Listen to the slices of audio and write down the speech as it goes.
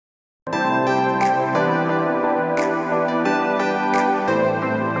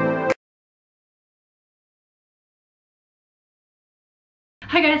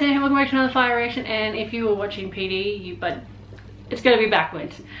Hey guys, and welcome back to another fire reaction. And if you were watching PD, but it's gonna be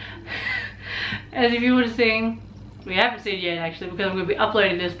backwards. As if you were seeing, we haven't seen it yet actually, because I'm gonna be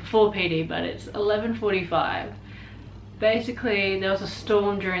uploading this before PD, but it's 11:45. Basically, there was a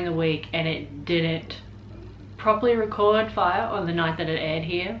storm during the week and it didn't properly record fire on the night that it aired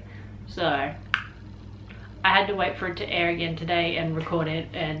here. So I had to wait for it to air again today and record it,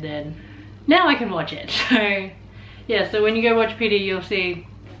 and then now I can watch it. So yeah, so when you go watch PD, you'll see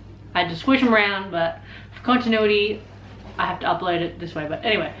I had to switch them around, but for continuity, I have to upload it this way. But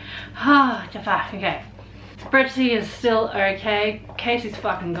anyway, okay. Betsy is still okay. Casey's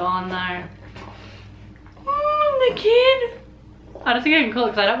fucking gone though. The kid. I don't think I can call it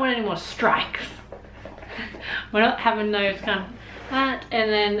because I don't want any more strikes. We're not having those kind of that. And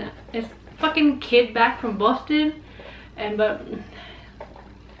then this fucking kid back from Boston, but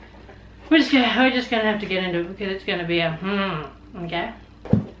we're just gonna have to get into it because it's gonna be a okay.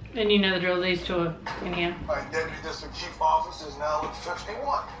 And you know the drill. These two are in here. My deputy district chief office is now at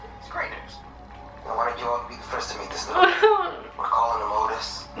 51. It's great news. Now, why don't you all be the first to meet this little kid? We're calling him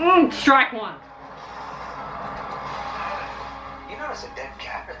Otis. Strike one. You notice a dead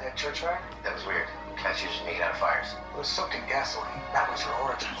cat at that church fire? That was weird. Cats usually make it out of fires. It was soaked in gasoline. That was your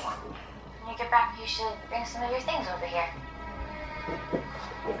origin point. When you get back, you should bring some of your things over here.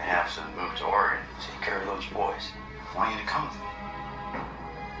 Half moved to Oregon, so you carry those boys. I want you to come with me.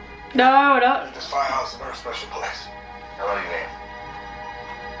 No. This firehouse is a very special place. Hello, you name.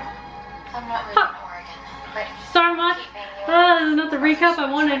 I'm not moving to Oregon, but So much. Oh, this is not the recap I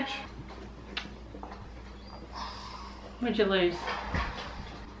wanted. What'd you lose?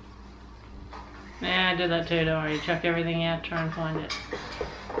 Yeah, I did that too, don't worry. Chuck everything out, try and find it.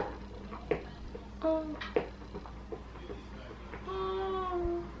 Oh.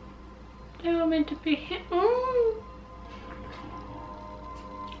 They were meant to be hit.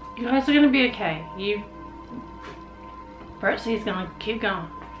 You guys are gonna be okay. Bretsy's gonna keep going.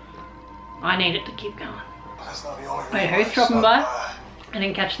 I need it to keep going. That's not the only Wait, who's dropping by? I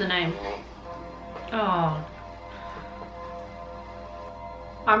didn't catch the name. Oh.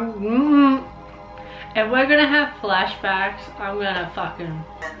 If we're gonna have flashbacks, I'm gonna fucking.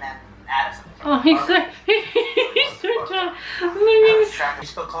 Oh, he's so tough. You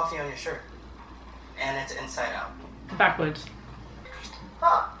spilled coffee on your shirt, and it's inside out. Backwards.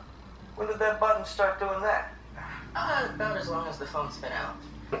 Huh. When did that button start doing that? About as long as the phone's been out.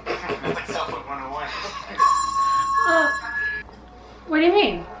 It's like cell phone 101. What do you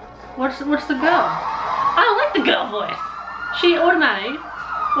mean? What's the girl? I don't like the girl voice. She automatic.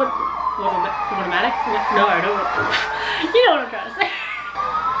 What automatic? No, I don't. You know what I'm trying to say.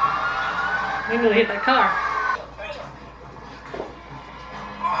 Maybe we'll hit that car.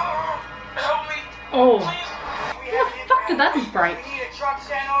 Oh. How the fuck did that break?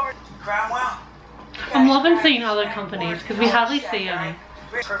 I'm loving seeing other companies because we hardly see any.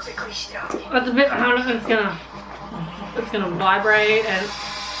 That's a bit. I don't know if it's gonna vibrate and.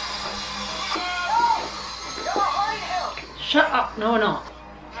 Shut up! No, we're not.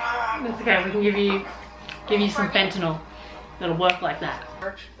 It's okay. We can give you some fentanyl. That'll work like that.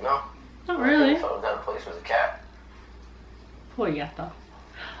 No. Not really. Found out a place with a cat. Poor yatta.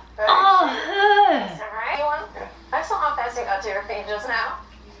 Oh, her. is that right? I saw how fast you got to your feet just now.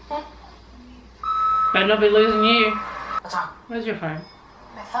 Better not be losing you. What's wrong? Where's your phone?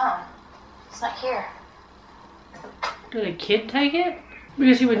 My phone. It's not here. Did a kid take it?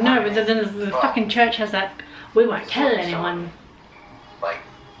 Because he would know, but then the fucking church has that. We won't tell anyone. Like,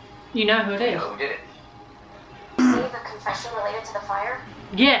 You know who it is. who did it? See the confession related to the fire?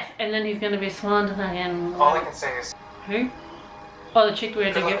 Yes, and then he's gonna be sworn to again. All I can say is, Who? Oh, the chick we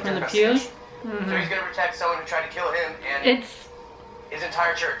had to get from the pew. so he's gonna protect someone who tried to kill him and It's. his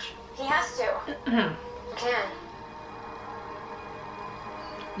entire church. He has to. He can.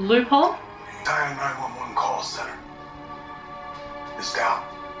 Loophole? The entire 911 call center is down.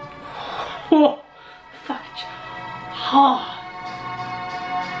 Oh, fuck. Oh.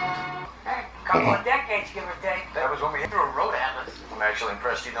 Hey, couple of decades, give or take. That was when we threw a road atlas. I'm actually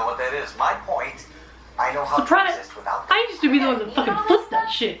impressed you know what that is. My point, I know how Surprise! to exist without I used to be the one that fucking flipped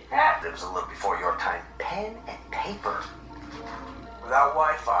that shit. that. It was a look before your time. Pen and paper. Without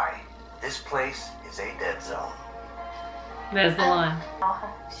Wi-Fi, this place is a dead zone. There's the line. Oh,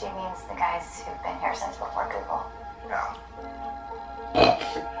 she means the guys who've been here since before Google. Yeah.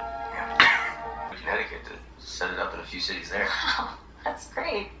 Connecticut to set it up in a few cities there. Wow, that's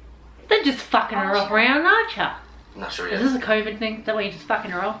great. They're just fucking her off around, aren't ya? I'm not sure Is yet. this a COVID thing? Is that why you're just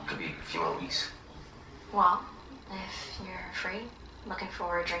fucking her off? Could be a few more weeks. Well, if you're free, looking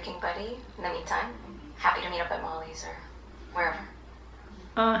for a drinking buddy in the meantime, happy to meet up at Molly's or wherever.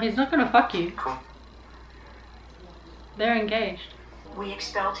 He's not gonna fuck you. Cool. They're engaged. We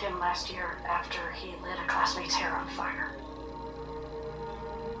expelled him last year after he lit a classmate's hair on fire.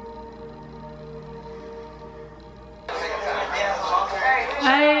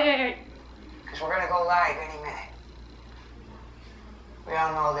 Hey. Because we're going to go live any minute. We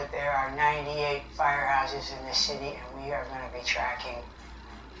all know that there are 98 firehouses in the city, and we are going to be tracking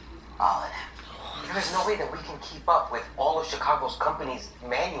all of them. There is no way that we can keep up with all of Chicago's companies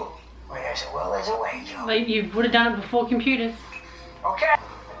manually. Where there's a will, there's a way, Joe. Like, you would have done it before computers. Okay.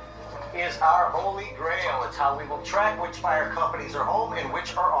 Is our holy grail. It's how we will track which fire companies are home and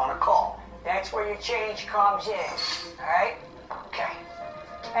which are on a call. That's where your change comes in, all right? Okay.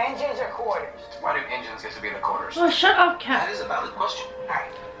 Engines or quarters? Why do engines get to be in the corners? Oh, shut up, That Cat. is a valid question. All right,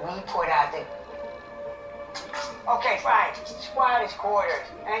 we put out the... Okay, fine. Squad is quarters.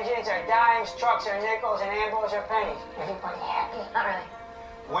 Engines are dimes, trucks are nickels, and ambos are pennies. Everybody happy? Not really.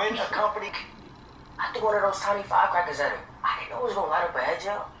 When a company... I threw one of those tiny firecrackers at him. I didn't know it was going to light up a head,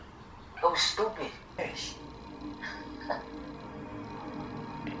 Joe. It was stupid.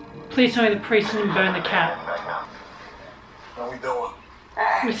 Please tell me the priest didn't burn the cat. How we doing?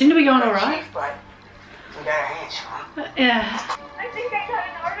 We seem to be going alright. But we got our hands full. Yeah. I think I got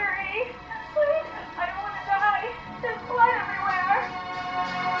an artery. Please, I don't want to die. There's blood everywhere.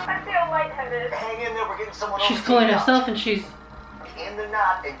 I feel lightheaded. Hang in there, we're getting someone She's over calling to you herself and she's... now. In the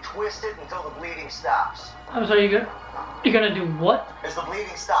knot and twist it until the bleeding stops. I'm sorry, you're gonna do what? As the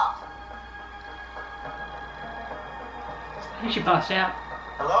bleeding stops. I think she passed out.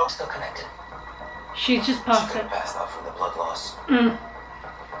 Hello? Still connected. She's just passed out. Passed out from the blood loss. Mm.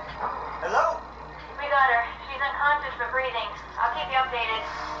 Hello? We got her. She's unconscious but breathing. I'll keep you updated.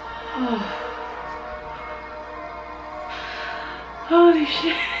 Holy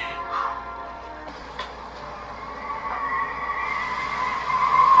shit.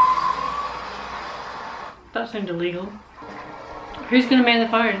 That seemed illegal. Who's gonna man the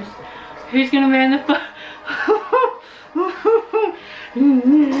phones? Who's gonna man the phone?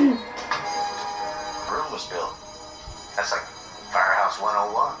 Room was built. That's like Firehouse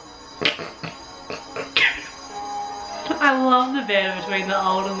 101. I love the banter between the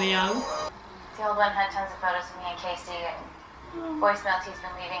old and the young. The old one had tons of photos of me and Casey and voicemails he's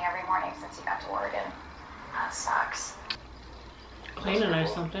been leaving every morning since he got to Oregon. That sucks. Cleaner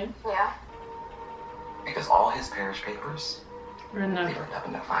knows something. Yeah? Because all his parish papers, We're in they the... burned up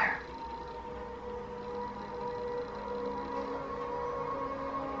in the fire.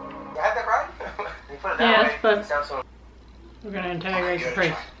 You have that right? You put it Yes, that way. but Sounds so... we're gonna interrogate the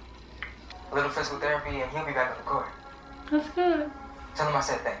priest. A little physical therapy and he'll be back on the court. That's good. Tell him I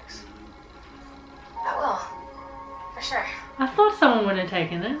said thanks. I will. For sure. I thought someone would have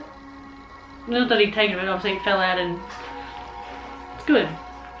taken it. Not that he'd taken it, obviously it fell out and... It's good.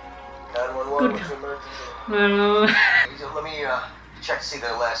 911, Good. what's your emergency? No. Let me check to see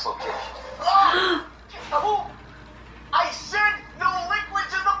their last location. Oh! I said no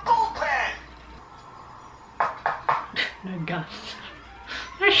liquids in the bullpen! No guns.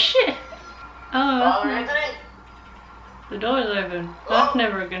 Oh shit. Oh, that's Father nice. Anthony? The door's open. That's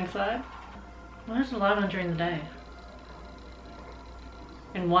never a good sign. Why is the light on during the day?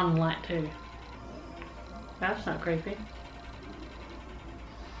 And one light too. That's not creepy.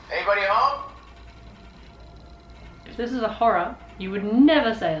 Anybody home? If this is a horror, you would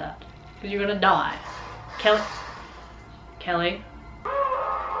never say that. Because you're gonna die. Kelly. Kelly.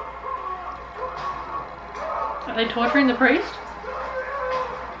 Are they torturing the priest?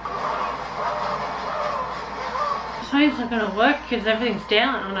 It's not gonna work because everything's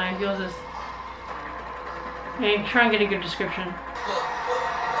down. Oh no, yours is... Yeah, try and get a good description. Good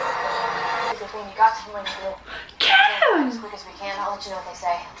thing you got to him when you did. As Cam! quick as we can, I'll let you know what they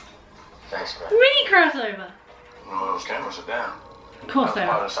say. Thanks, man. Mini crossover! One of those cameras are down. Of course they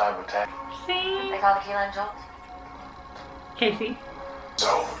are. cyber attack. They See? call the key lime jolt. Casey. It's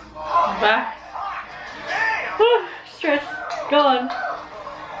over. Back. Whew, stress. Gone.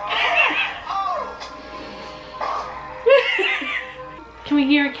 Can we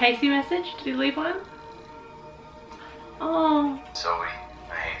hear a Casey message? Did he leave one? Oh. So I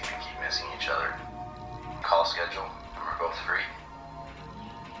hate to keep missing each other. Call schedule, and we're both free.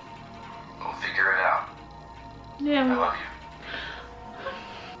 We'll figure it out. Yeah. I Well, love you.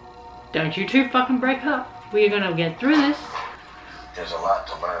 don't you two fucking break up. We are gonna get through this. There's a lot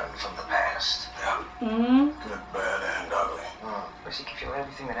to learn from the past. Yeah. Mm-hmm. Good, bad, and ugly. But she can feel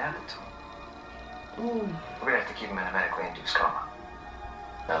everything that happened to him. Ooh. We're gonna have to keep him in a medically induced coma.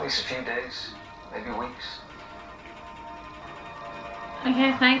 At least a few days, maybe weeks.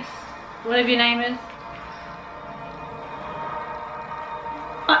 Okay, thanks. Whatever your name is.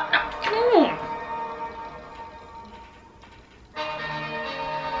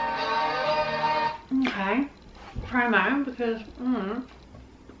 Okay. Promo because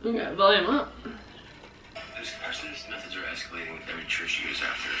you got volume up. This arsonist methods are escalating with every church he goes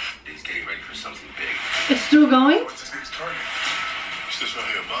after. He's getting ready for something big. It's still going? What's his next target? Is this right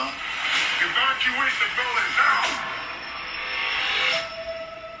here, Bob? Evacuate the building now!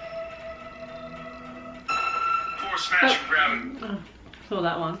 Four smash and grab it. Oh, saw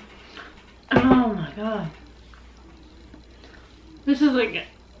that one. Oh my god. This is like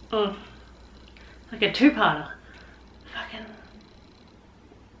a two-parter. Fucking.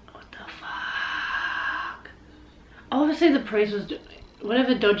 What the fuck? Obviously the priest was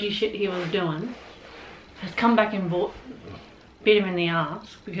whatever dodgy shit he was doing has come back and beat him in the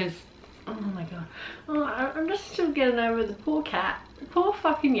ass because oh my god. Oh, I'm just still getting over the poor cat. The poor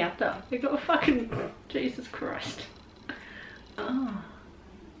fucking Yatta. They got a fucking Jesus Christ. Oh.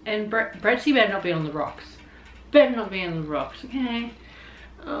 And Brettsy better not be on the rocks. Better not be on the rocks, okay?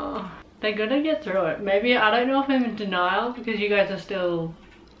 Oh. They're gonna get through it. Maybe, I don't know if I'm in denial because you guys are still,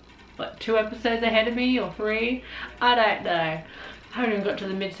 what, 2 episodes ahead of me or 3? I don't know. I haven't even got to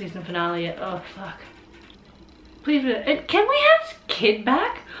the mid-season finale yet. Oh, fuck. Please, can we have Kid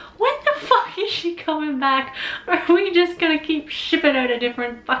back? When the fuck is she coming back? Or are we just gonna keep shipping her to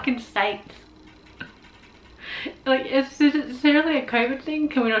different fucking states? Like, is it seriously a COVID thing?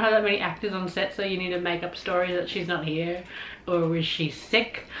 Can we not have that many actors on set so you need to make up stories that she's not here? Or is she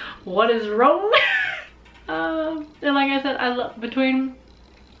sick? What is wrong? And like I said, I love between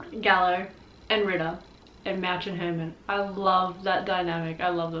Gallo and Ritter and Mouch and Herman. I love that dynamic. I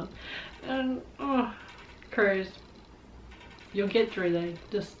love them. And Cruz, you'll get through there.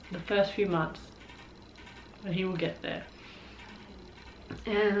 Just the first few months, and he will get there.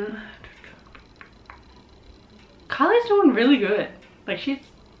 And Kylie's doing really good. Like she's,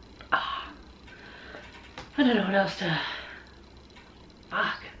 I don't know what else to.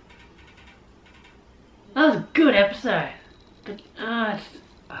 Fuck. That was a good episode. But I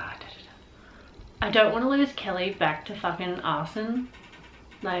don't want to lose Kelly back to fucking arson.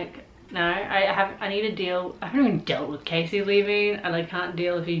 Like, no, I need to deal. I haven't even dealt with Casey leaving, and I can't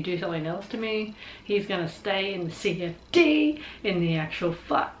deal if you do something else to me. He's gonna stay in the CFD, in the actual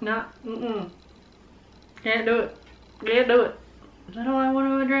fuck. Nah, can't do it. Can't do it. Is that all I want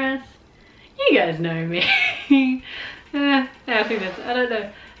to address? You guys know me. I think that's, I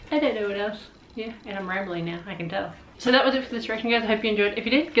don't know what else. Yeah, and I'm rambling now, I can tell. So that was it for this reaction, guys. I hope you enjoyed. If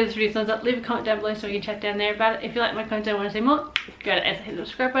you did, give this video a thumbs up, leave a comment down below so we can chat down there about it. If you like my content and want to see more, go to hit the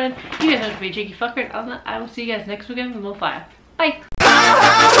subscribe button. You guys know how to be a cheeky fucker, and other than that, I will see you guys next weekend with more fire. Bye!